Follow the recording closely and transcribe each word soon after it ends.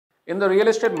In the real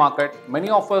estate market, many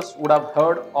of us would have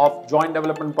heard of joint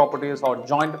development properties or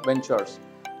joint ventures.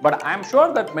 But I am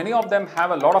sure that many of them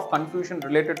have a lot of confusion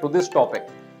related to this topic.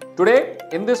 Today,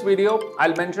 in this video,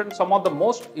 I'll mention some of the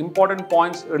most important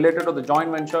points related to the joint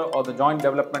venture or the joint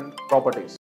development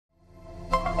properties.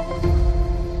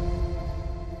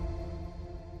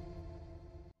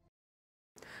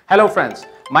 Hello friends,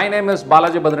 my name is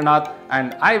Balaji Badrinath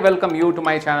and I welcome you to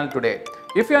my channel today.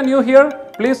 If you are new here,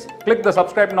 please click the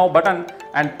subscribe now button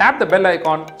and tap the bell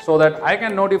icon so that I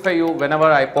can notify you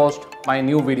whenever I post my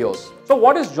new videos. So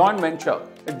what is joint venture?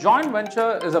 A joint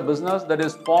venture is a business that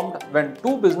is formed when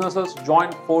two businesses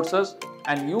join forces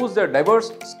and use their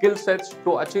diverse skill sets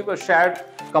to achieve a shared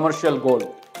commercial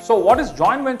goal. So what is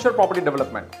joint venture property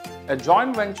development? A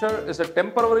joint venture is a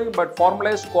temporary but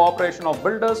formalized cooperation of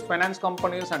builders, finance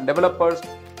companies and developers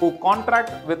who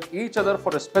contract with each other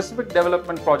for a specific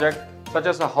development project such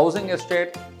as a housing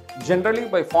estate, generally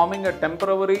by forming a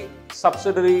temporary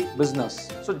subsidiary business.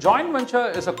 So joint venture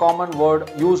is a common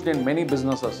word used in many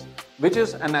businesses, which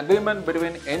is an agreement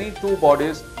between any two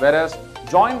bodies, whereas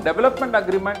joint development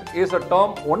agreement is a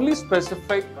term only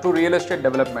specific to real estate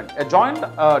development. A joint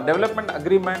development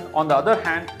agreement, on the other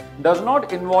hand, does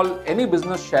not involve any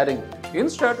business sharing.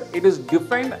 Instead, it is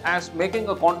defined as making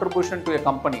a contribution to a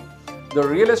company. The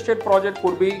real estate project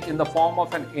could be in the form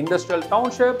of an industrial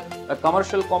township, a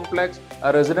commercial complex,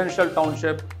 a residential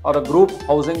township, or a group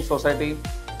housing society,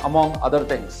 among other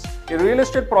things. A real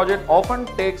estate project often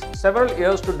takes several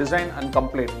years to design and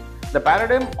complete. The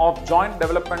paradigm of joint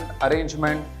development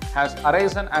arrangement has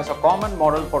arisen as a common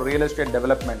model for real estate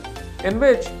development, in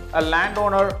which a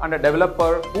landowner and a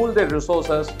developer pool their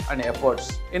resources and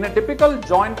efforts. In a typical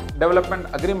joint development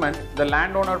agreement, the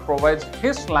landowner provides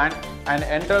his land and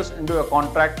enters into a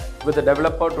contract with the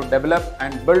developer to develop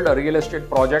and build a real estate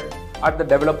project at the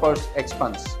developer's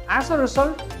expense. As a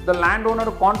result, the landowner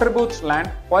contributes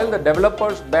land while the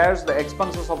developer bears the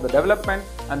expenses of the development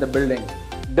and the building.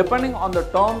 Depending on the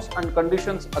terms and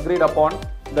conditions agreed upon,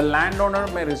 the landowner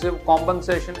may receive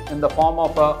compensation in the form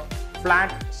of a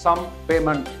flat sum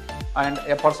payment and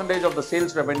a percentage of the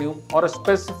sales revenue or a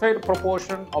specified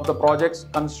proportion of the project's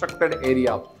constructed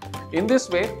area. In this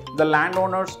way, the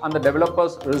landowners and the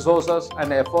developers' resources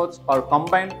and efforts are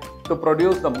combined to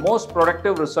produce the most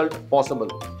productive result possible.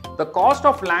 The cost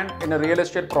of land in a real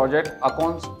estate project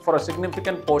accounts for a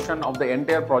significant portion of the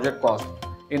entire project cost.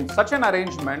 In such an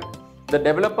arrangement, the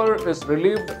developer is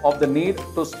relieved of the need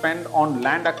to spend on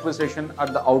land acquisition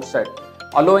at the outset,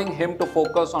 allowing him to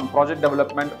focus on project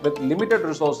development with limited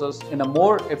resources in a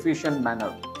more efficient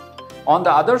manner. On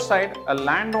the other side, a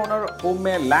landowner who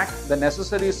may lack the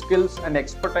necessary skills and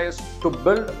expertise to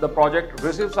build the project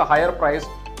receives a higher price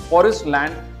for his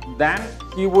land than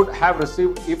he would have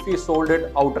received if he sold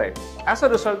it outright. As a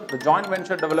result, the joint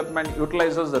venture development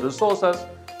utilizes the resources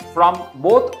from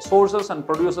both sources and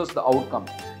produces the outcome.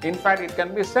 In fact, it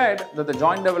can be said that the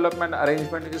joint development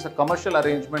arrangement is a commercial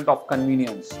arrangement of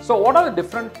convenience. So what are the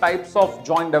different types of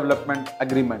joint development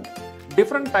agreement?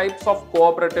 Different types of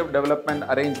cooperative development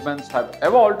arrangements have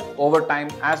evolved over time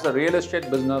as the real estate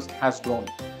business has grown.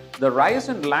 The rise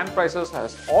in land prices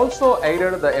has also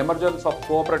aided the emergence of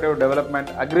cooperative development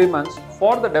agreements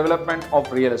for the development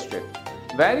of real estate.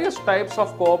 Various types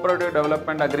of cooperative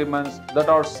development agreements that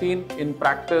are seen in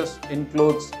practice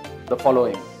includes the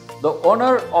following. The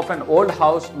owner of an old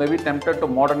house may be tempted to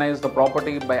modernize the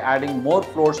property by adding more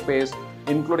floor space,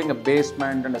 including a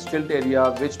basement and a stilt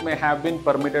area, which may have been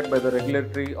permitted by the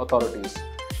regulatory authorities.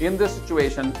 In this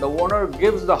situation, the owner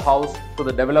gives the house to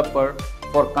the developer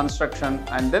for construction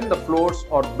and then the floors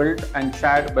are built and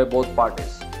shared by both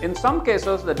parties. In some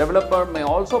cases, the developer may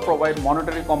also provide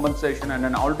monetary compensation and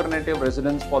an alternative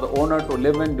residence for the owner to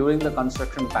live in during the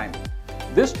construction time.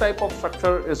 This type of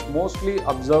structure is mostly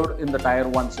observed in the Tier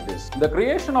 1 cities. The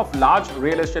creation of large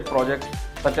real estate projects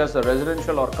such as the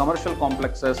residential or commercial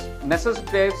complexes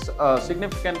necessitates a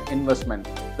significant investment.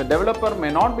 The developer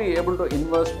may not be able to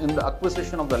invest in the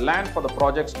acquisition of the land for the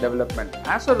project's development.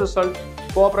 As a result,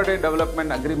 cooperative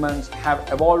development agreements have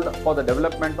evolved for the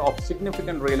development of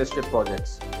significant real estate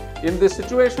projects. In this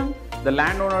situation, the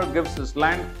landowner gives his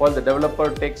land while the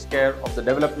developer takes care of the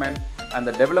development, and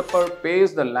the developer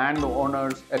pays the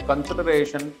landowners a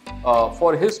consideration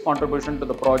for his contribution to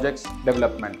the project's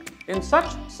development. In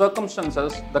such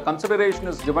circumstances, the consideration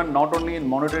is given not only in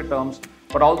monetary terms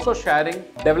but also sharing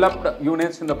developed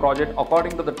units in the project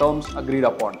according to the terms agreed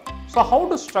upon. So how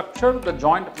to structure the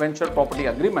joint venture property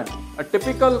agreement? A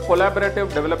typical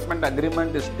collaborative development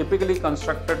agreement is typically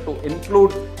constructed to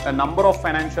include a number of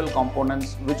financial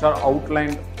components which are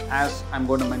outlined as I'm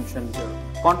going to mention here.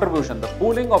 Contribution. The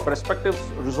pooling of respective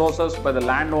resources by the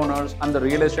landowners and the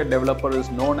real estate developer is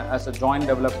known as a joint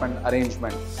development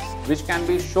arrangement, which can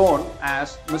be shown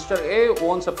as Mr. A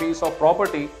owns a piece of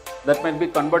property that might be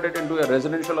converted into a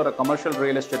residential or a commercial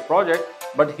real estate project,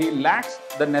 but he lacks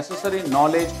the necessary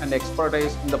knowledge and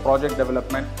expertise in the project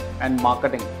development and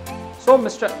marketing. So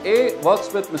Mr. A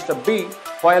works with Mr. B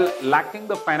while lacking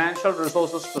the financial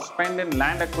resources to spend in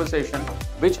land acquisition,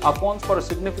 which accounts for a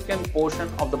significant portion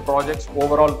of the project's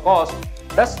overall cost,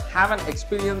 does have an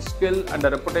experience, skill and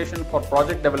a reputation for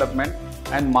project development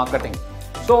and marketing.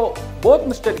 So both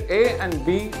Mr. A and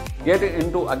B get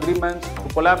into agreements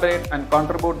to collaborate and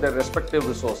contribute their respective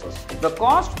resources. The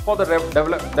cost for the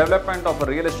development of a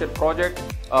real estate project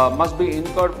must be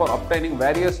incurred for obtaining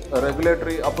various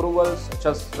regulatory approvals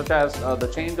such as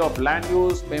the change of land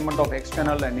use, payment of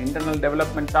external and internal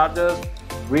development charges,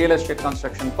 real estate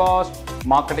construction cost,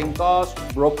 marketing cost,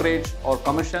 brokerage or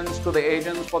commissions to the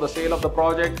agents for the sale of the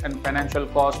project, and financial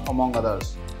cost, among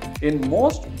others. In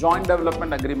most joint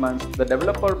development agreements, the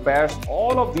developer bears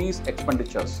all of these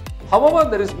expenditures. However,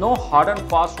 there is no hard and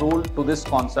fast rule to this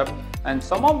concept, and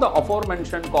some of the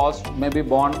aforementioned costs may be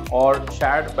borne or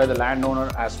shared by the landowner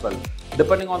as well,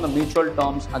 depending on the mutual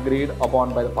terms agreed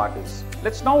upon by the parties.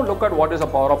 Let's now look at what is a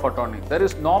power of attorney. There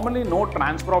is normally no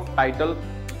transfer of title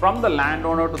from the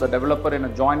landowner to the developer in a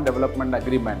joint development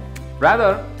agreement.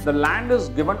 Rather, the land is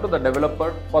given to the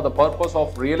developer for the purpose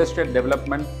of real estate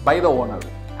development by the owner.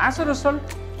 As a result,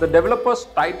 the developer's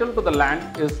title to the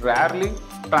land is rarely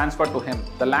transferred to him.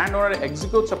 The landowner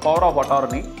executes a power of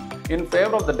attorney in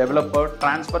favor of the developer,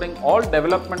 transferring all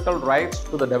developmental rights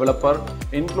to the developer,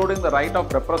 including the right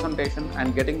of representation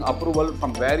and getting approval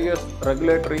from various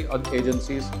regulatory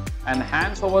agencies, and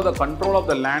hands over the control of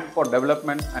the land for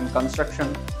development and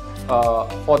construction.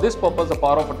 For this purpose, the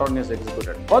power of attorney is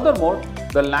executed. Furthermore,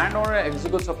 the landowner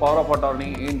executes a power of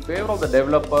attorney in favor of the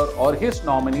developer or his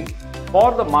nominee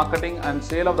for the marketing and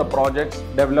sale of the project's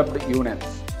developed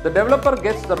units. The developer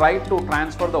gets the right to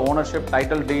transfer the ownership,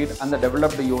 title deed and the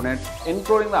developed unit,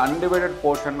 including the undivided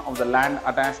portion of the land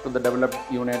attached to the developed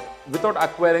unit, without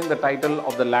acquiring the title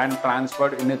of the land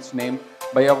transferred in its name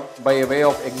by a way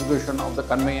of execution of the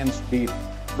conveyance deed,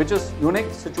 which is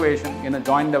unique situation in a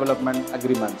joint development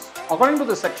agreements. According to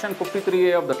the section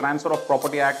 53A of the Transfer of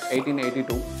Property Act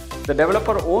 1882, the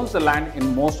developer owns the land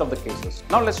in most of the cases.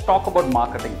 Now let's talk about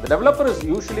marketing. The developer is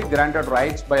usually granted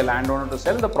rights by a landowner to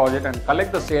sell the project and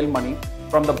collect the sale money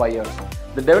from the buyers.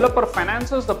 The developer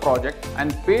finances the project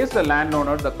and pays the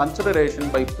landowner the consideration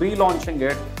by pre-launching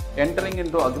it, entering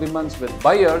into agreements with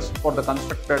buyers for the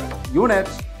constructed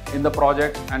units in the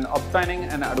project, and obtaining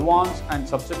an advance and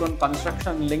subsequent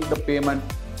construction-linked payment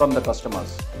from the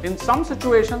customers. In some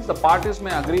situations, the parties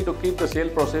may agree to keep the sale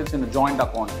proceeds in a joint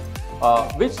account,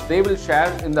 which they will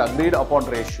share in the agreed upon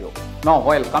ratio. Now,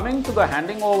 while coming to the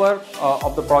handing over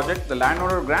of the project, the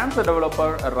landowner grants the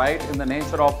developer a right in the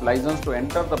nature of license to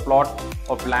enter the plot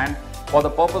of land for the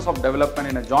purpose of development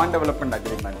in a joint development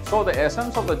agreement. So the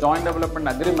essence of the joint development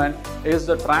agreement is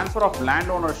the transfer of land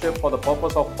ownership for the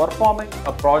purpose of performing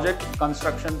a project,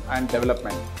 construction and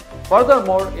development.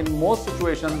 Furthermore, in most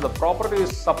situations, the property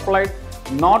is supplied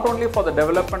not only for the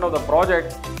development of the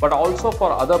project, but also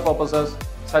for other purposes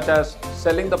such as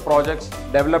selling the project's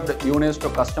developed units to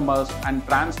customers and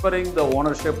transferring the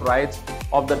ownership rights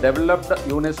of the developed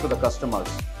units to the customers.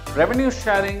 Revenue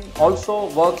sharing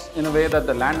also works in a way that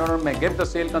the landowner may get the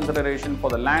sale consideration for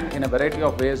the land in a variety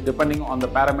of ways depending on the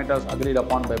parameters agreed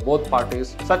upon by both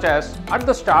parties, such as at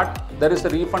the start there is a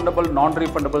refundable,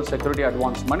 non-refundable security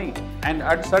advance money, and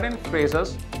at certain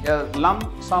phases a lump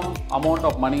sum amount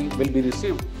of money will be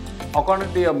received.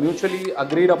 According to a mutually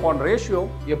agreed upon ratio,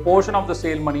 a portion of the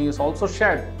sale money is also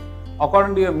shared.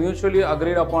 According to a mutually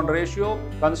agreed upon ratio,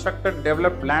 constructed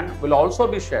developed land will also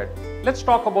be shared. Let's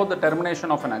talk about the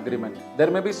termination of an agreement. There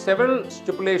may be several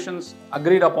stipulations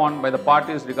agreed upon by the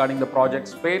parties regarding the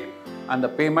project's fate and the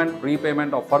payment,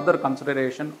 repayment of further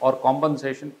consideration or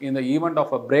compensation in the event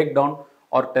of a breakdown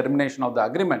or termination of the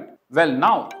agreement. Well,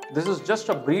 now this is just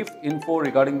a brief info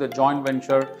regarding the joint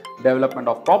venture development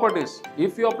of properties.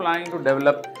 If you are planning to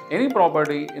develop any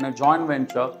property in a joint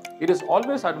venture, it is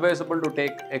always advisable to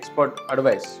take expert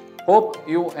advice. Hope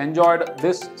you enjoyed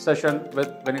this session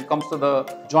when it comes to the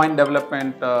joint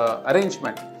development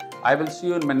arrangement. I will see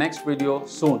you in my next video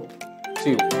soon.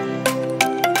 See you.